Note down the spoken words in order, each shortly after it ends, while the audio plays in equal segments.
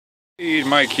Hey,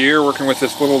 Mike here, working with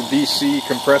this little DC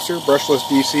compressor, brushless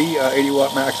DC, 80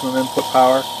 watt maximum input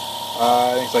power.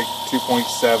 I think it's like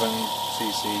 2.7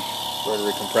 cc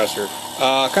rotary compressor.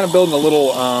 Kind of building a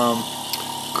little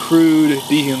crude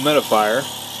dehumidifier.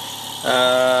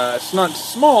 It's not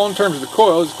small in terms of the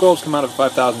coils. The coils come out of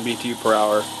 5,000 BTU per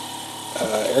hour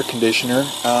air conditioner.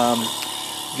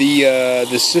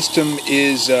 The system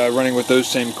is running with those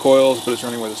same coils, but it's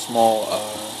running with a small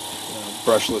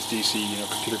brushless DC,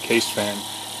 computer case fan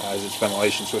as its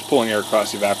ventilation. So it's pulling air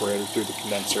across the evaporator through the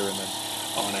condenser and then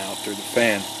on out through the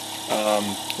fan.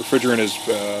 Refrigerant is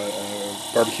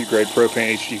barbecue grade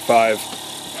propane HD5.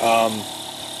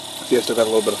 See, I still got a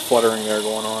little bit of fluttering there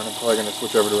going on. I'm probably going to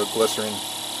switch over to a glycerin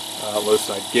low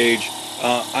side gauge.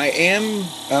 I am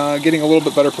getting a little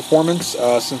bit better performance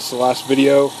since the last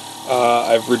video.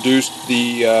 I've reduced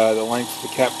the length of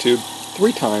the cap tube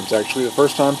 3 times actually. The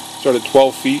first time started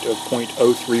 12 feet of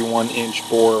 0.031 inch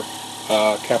bore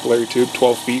capillary tube.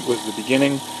 12 feet was the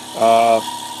beginning.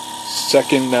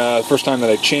 First time that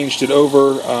I changed it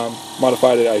over,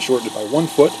 modified it, I shortened it by 1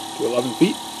 foot to 11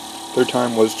 feet. Third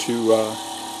time was to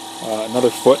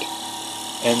another foot,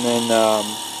 and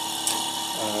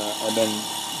then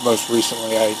most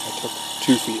recently I took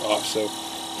 2 feet off. So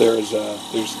there's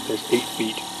 8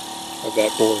 feet of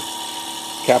that bore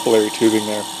capillary tubing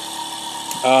there.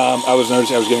 I was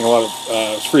noticing I was getting a lot of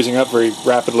I was freezing up very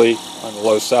rapidly on the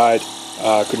low side.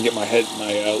 Couldn't get my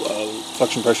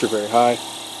suction pressure very high.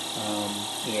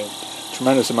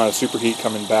 Tremendous amount of superheat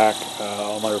coming back.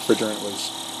 All my refrigerant was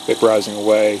vaporizing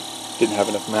away. Didn't have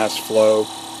enough mass flow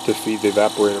to feed the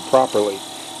evaporator properly.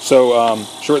 So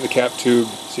shortened the cap tube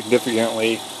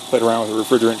significantly. Played around with the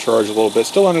refrigerant charge a little bit.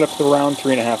 Still ended up with around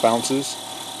 3.5 ounces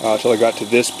until I got to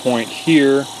this point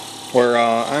here, where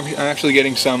I'm actually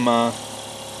getting some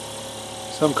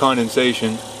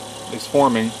condensation is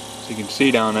forming, so you can see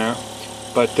down there.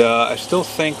 But I still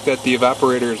think that the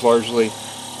evaporator is largely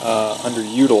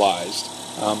underutilized.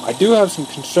 I do have some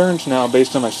concerns now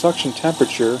based on my suction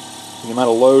temperature and the amount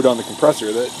of load on the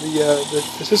compressor.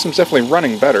 The system's definitely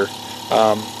running better,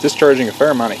 discharging a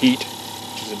fair amount of heat,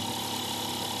 which is a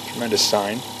tremendous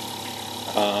sign.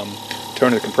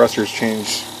 Tone of the compressor has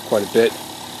changed quite a bit.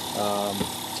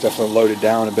 It's definitely loaded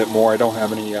down a bit more. I don't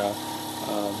have any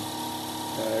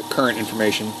current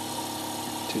information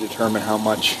to determine how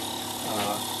much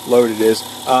load it is.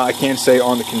 I can say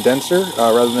on the condenser,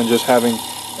 rather than just having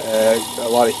a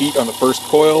lot of heat on the first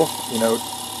coil,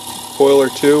 coil or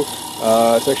two,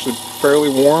 it's actually fairly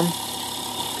warm,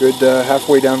 good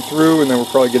halfway down through, and then we're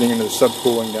probably getting into the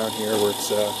subcooling down here where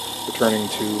it's returning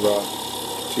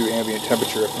to ambient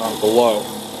temperature, if not below.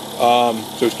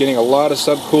 So it's getting a lot of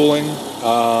subcooling.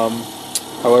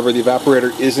 However, the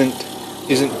evaporator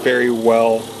isn't very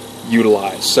well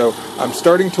utilized. So I'm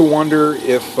starting to wonder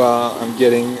if I'm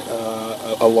getting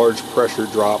a large pressure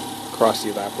drop across the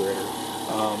evaporator.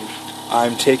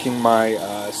 I'm taking my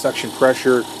suction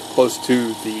pressure close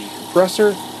to the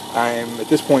compressor. I'm at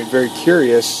this point very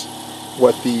curious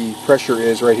what the pressure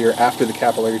is right here after the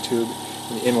capillary tube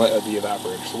in the inlet of the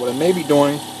evaporator. So what I may be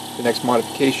doing, the next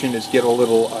modification, is get a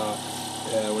little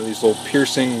one of these little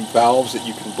piercing valves that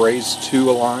you can braze to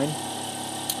a line.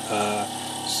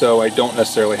 So I don't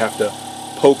necessarily have to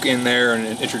poke in there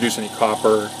and introduce any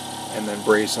copper and then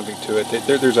braze something to it.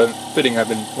 There's a fitting I've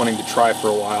been wanting to try for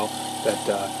a while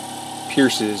that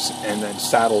pierces and then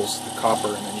saddles the copper,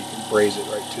 and then you can braze it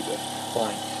right to the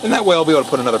line. And that way I'll be able to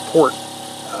put another port,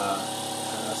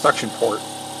 a suction port,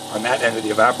 on that end of the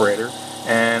evaporator,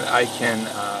 and I can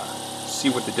see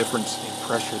what the difference in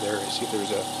pressure there is, see if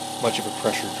there's much of a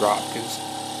pressure drop, because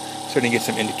I'm starting to get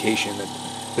some indication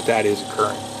that is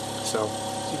occurring. So,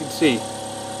 as you can see,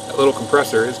 that little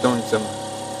compressor is doing some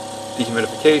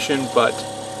dehumidification, but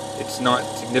it's not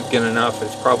significant enough.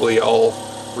 It's probably all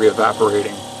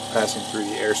re-evaporating, passing through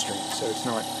the airstream, so it's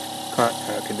not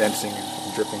condensing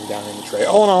and dripping down in the tray.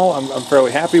 All in all, I'm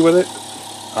fairly happy with it.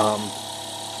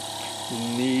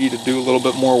 Need to do a little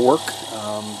bit more work.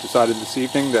 Decided this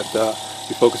evening that I'll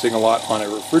be focusing a lot on a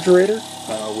refrigerator,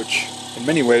 which in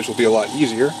many ways will be a lot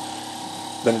easier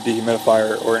than a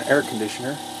dehumidifier or an air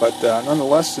conditioner. But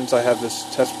nonetheless, since I have this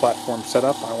test platform set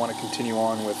up, I want to continue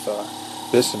on with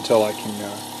this until I can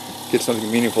get something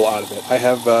meaningful out of it. I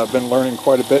have been learning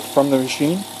quite a bit from the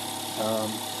machine.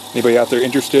 Anybody out there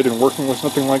interested in working with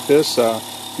something like this,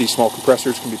 these small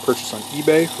compressors can be purchased on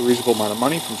eBay for a reasonable amount of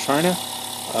money from China.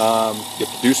 You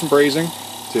have to do some brazing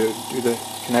to do the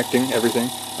connecting, everything.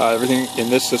 Everything in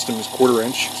this system is 1/4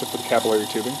 inch, except for the capillary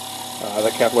tubing.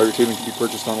 That capillary tubing can be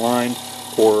purchased online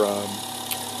or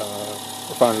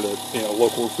found at a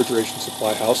local refrigeration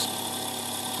supply house.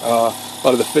 A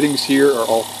lot of the fittings here are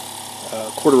all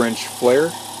 1/4-inch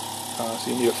flare. So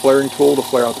you need a flaring tool to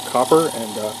flare out the copper,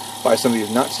 and buy some of these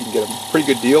nuts. You can get a pretty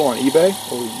good deal on eBay,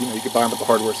 or you can buy them at the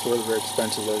hardware store. They're very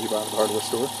expensive though. You buy them at the hardware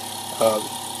store.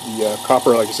 The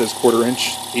copper, like I said, is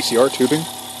 1/4-inch ACR tubing,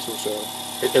 so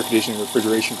it's air conditioning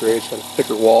refrigeration grade. It's got a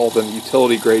thicker wall than the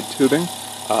utility grade tubing,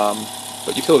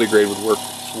 but utility grade would work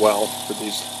as well for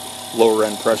these lower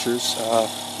end pressures.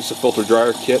 This is a filter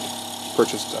dryer kit. It's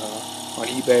purchased on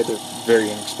eBay. They're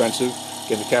very inexpensive.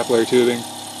 Again, the capillary tubing,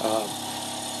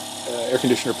 air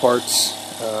conditioner parts.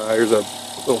 Here's a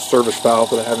little service valve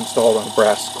that I have installed on a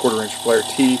brass 1/4-inch flare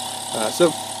T.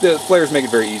 So the flares make it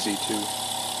very easy to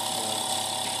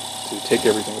take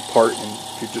everything apart, and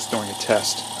if you're just doing a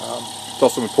test. It's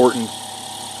also important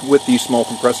with these small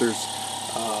compressors,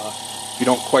 if you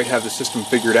don't quite have the system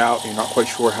figured out, you're not quite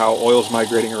sure how oil is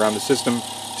migrating around the system,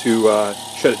 to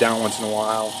shut it down once in a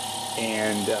while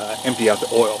and empty out the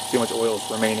oil, see how much oil is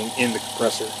remaining in the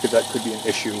compressor, because that could be an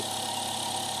issue.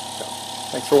 So,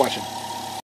 thanks for watching.